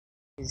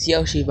It's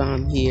Yoshi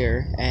Bomb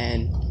here,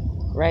 and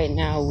right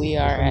now we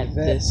are at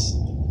this.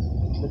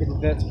 Look at the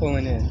vets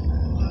pulling in.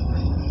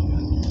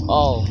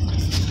 Oh,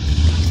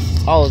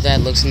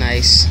 that looks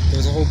nice.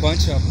 There's a whole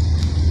bunch of them.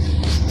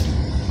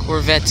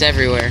 Corvettes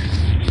everywhere.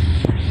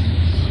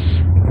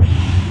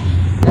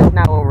 That's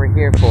not what we're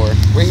here for.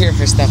 We're here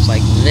for stuff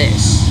like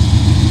this.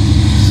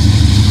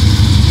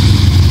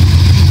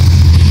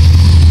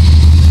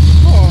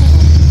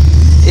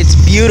 It's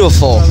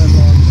beautiful.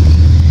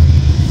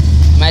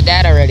 My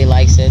dad already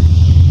likes it.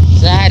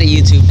 So I had a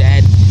YouTube,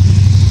 Dad.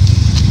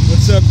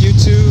 What's up,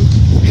 YouTube?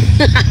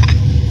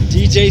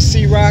 DJ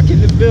C-Rock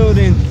in the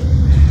building.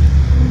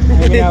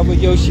 Hanging out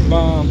with Yoshi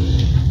Bomb.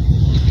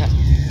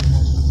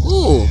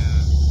 Ooh.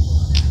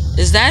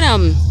 Is that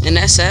an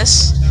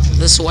SS?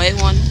 This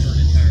white one?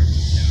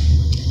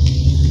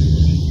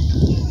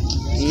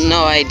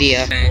 No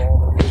idea.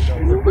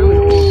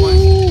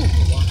 Ooh.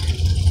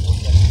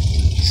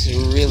 It's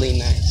really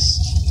nice.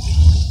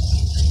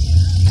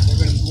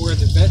 Where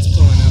the vets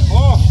pulling up.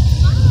 Oh!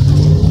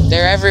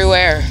 They're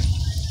everywhere.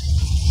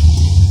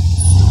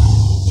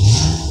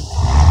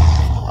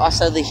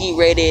 Also, the heat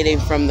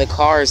radiating from the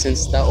cars and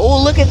stuff.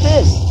 Oh, look at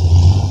this!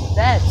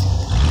 That.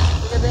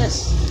 Look at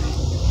this.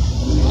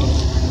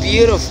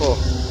 Beautiful.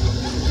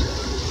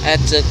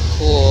 That's a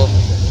cool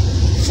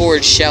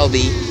Ford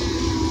Shelby.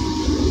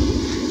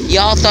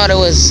 Y'all thought it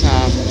was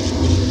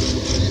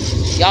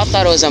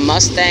a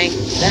Mustang?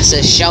 That's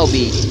a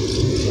Shelby.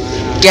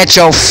 Wow. Get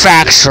your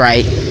facts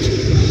right.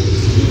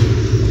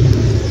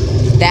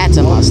 That's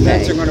a Mustang.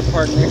 Vets are going to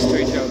park next to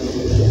each other.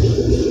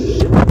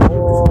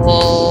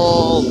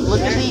 Oh, look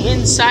at the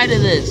inside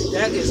of this.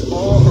 That is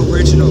all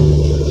original.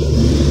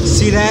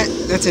 See that?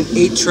 That's an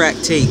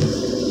 8-track tape.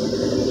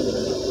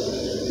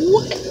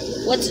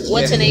 What?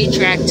 What's an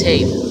 8-track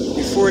tape?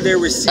 Before there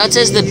were CDs, that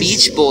says the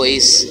Beach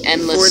Boys,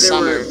 Endless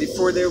Summer.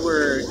 Before there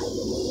were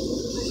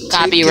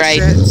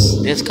copyright.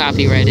 It's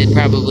copyrighted,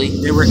 probably.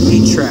 There were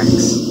 8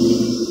 tracks.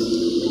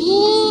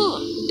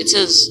 Ooh, it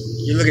says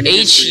HURS.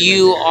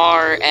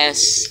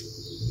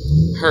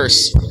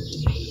 Hearse.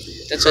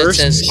 That's what it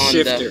says on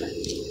shifter. the.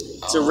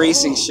 It's a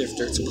racing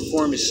shifter. It's a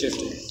performance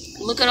shifter.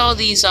 Look at all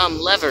these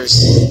levers.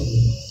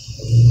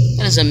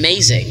 That is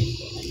amazing.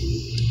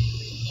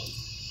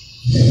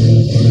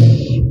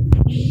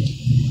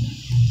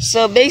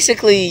 So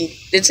basically,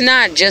 it's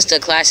not just a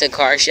classic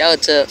car show.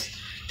 It's a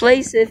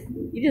place if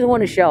you just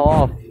want to show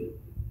off.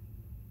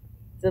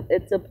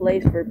 It's a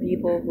place for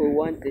people who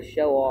want to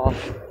show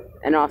off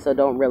and also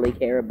don't really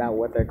care about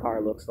what their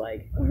car looks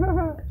like.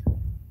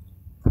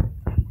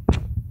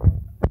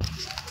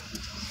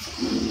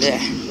 Yeah.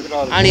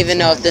 I don't even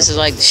know if this is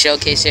like the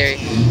showcase area.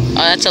 Oh,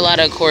 that's a lot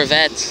of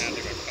Corvettes.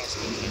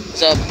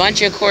 So a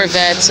bunch of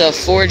Corvettes, a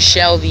Ford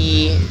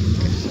Shelby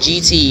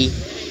GT,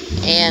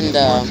 and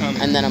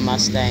then a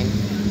Mustang.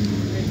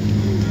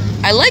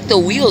 I like the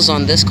wheels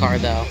on this car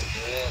though.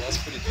 Yeah, that's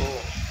pretty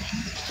cool.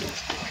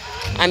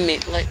 I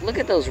mean, like, look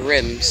at those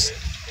rims.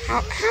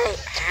 How?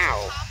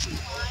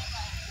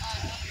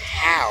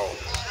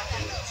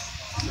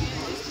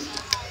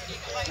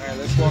 Alright,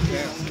 let's walk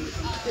down.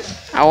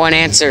 I want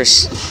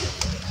answers.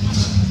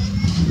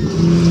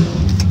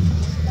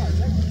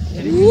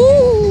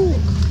 Woo!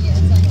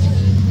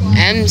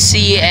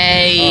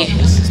 MCA,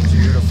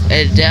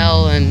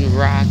 Adele and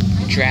Rock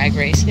Drag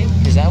Racing.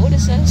 Is that what it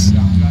says?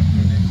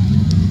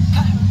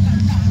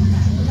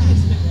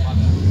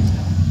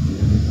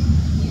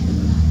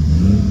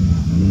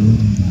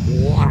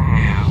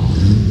 Wow.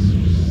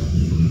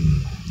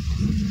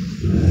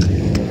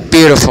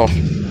 Beautiful.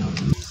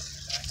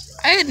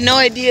 I had no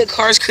idea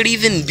cars could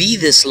even be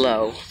this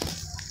low.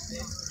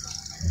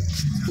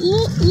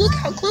 Look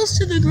how close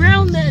to the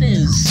ground that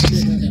is.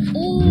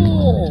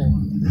 Oh.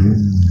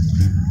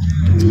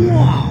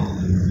 Wow.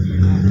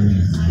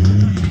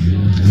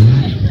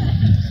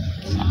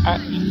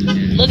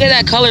 Look at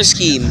that color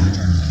scheme.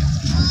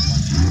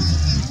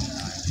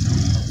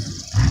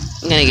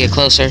 I'm gonna get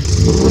closer.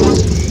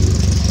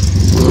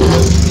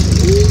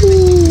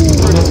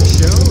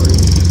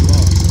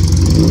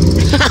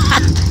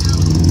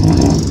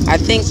 I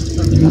think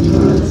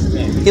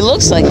he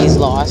looks like he's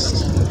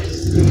lost.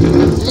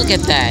 Look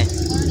at that.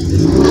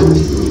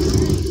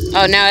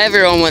 Oh, now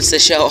everyone wants to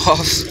show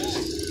off.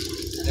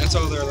 That's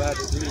all they're allowed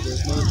to do.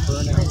 There's no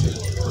burnout.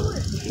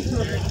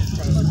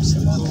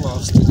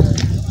 Cool-offs today.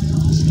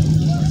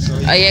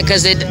 Oh yeah,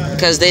 because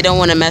they don't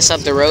want to mess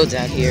up the roads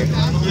out here.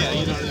 Yeah,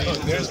 you know,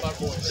 there's my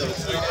boy.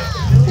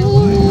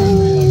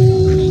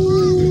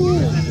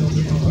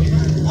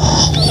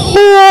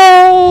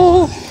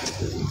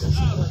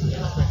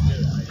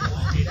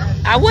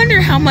 I wonder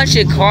how much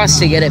it costs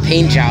to get a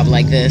paint job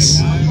like this.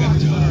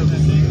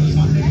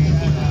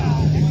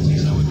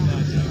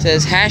 It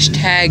says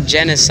hashtag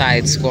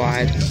Genocide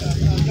Squad.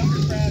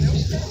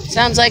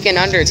 Sounds like an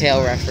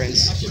Undertale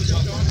reference.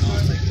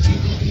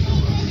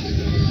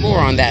 More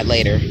on that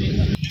later.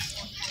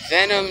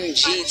 Venom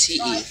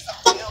GTE.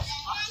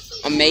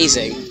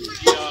 Amazing.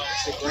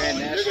 The Grand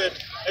National. You're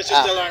good. It's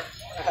just alarm.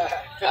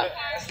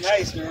 That's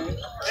nice, man.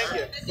 Thank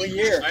you. What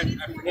year?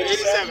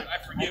 87. I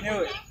knew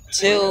it.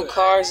 two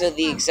cars of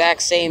the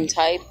exact same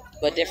type,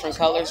 but different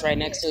colors right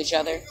next to each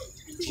other.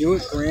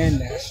 Buick Grand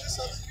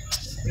National.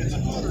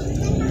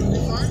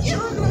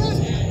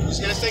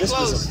 This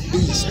was a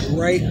beast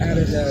right out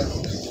of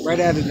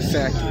the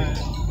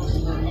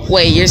factory.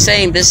 Wait, you're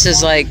saying this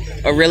is like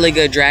a really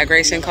good drag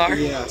racing car?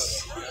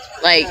 Yes.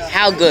 Like,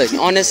 how good?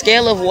 On a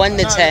scale of 1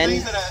 to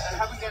 10,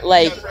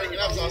 like,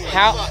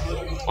 how,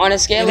 on a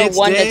scale of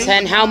 1 to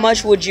 10, how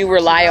much would you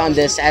rely on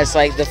this as,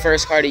 like, the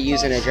first car to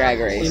use in a drag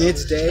race? In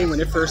its day, when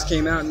it first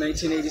came out in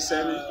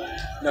 1987,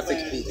 nothing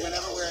could beat it.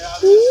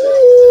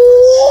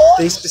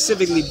 They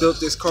specifically built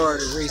this car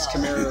to race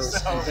Camaros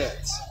and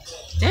Vets.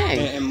 Dang.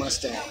 And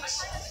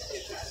Mustangs.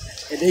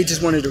 And they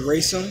just wanted to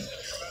race them.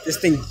 This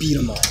thing beat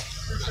them all.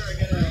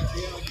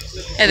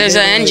 Hey, there's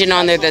an engine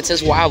on there that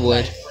says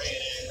Wildwood.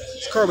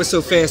 This car was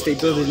so fast they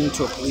built it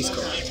into a police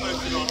car.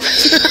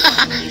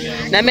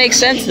 That makes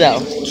sense, though.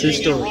 True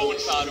story.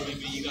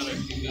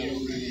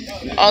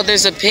 Oh,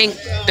 there's a pink.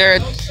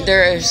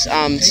 There's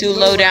two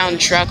low-down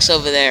trucks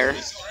over there.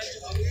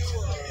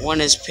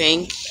 One is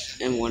pink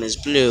and one is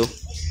blue.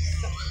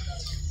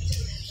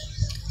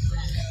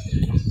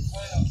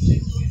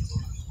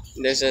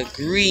 There's a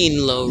green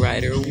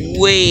lowrider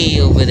way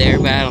over there,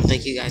 but I don't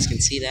think you guys can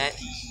see that.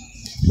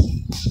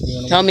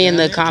 Tell me in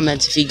the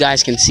comments if you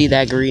guys can see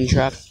that green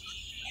truck.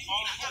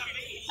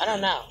 I don't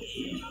know.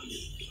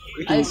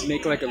 We can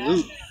make like a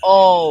loop.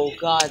 Oh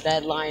God,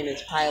 that line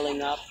is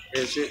piling up.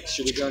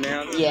 Should we go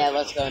now? Yeah,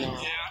 let's go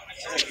now.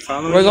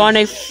 We're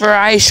going for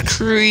ice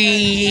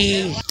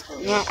cream.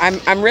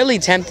 I'm really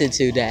tempted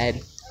to,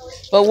 Dad.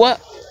 But what?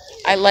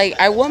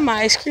 I want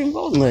my ice cream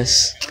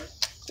boneless.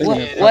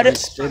 What if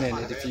spit in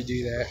it if you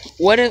do that?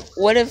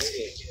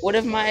 What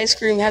if my ice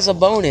cream has a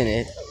bone in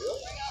it?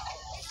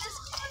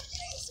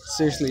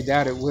 Seriously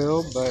doubt it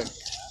will, but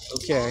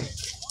okay.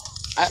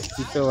 If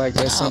you feel like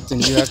that's something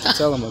you have to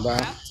tell them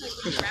about.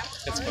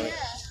 That's funny.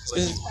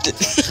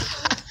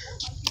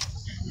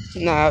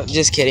 No,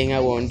 just kidding.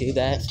 I won't do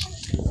that.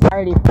 I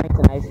already pranked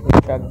an ice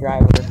cream truck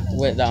driver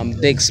with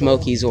Big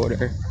Smokey's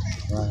order.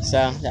 Right.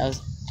 So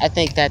I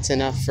think that's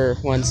enough for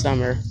one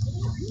summer.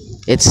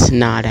 It's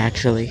not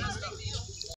actually.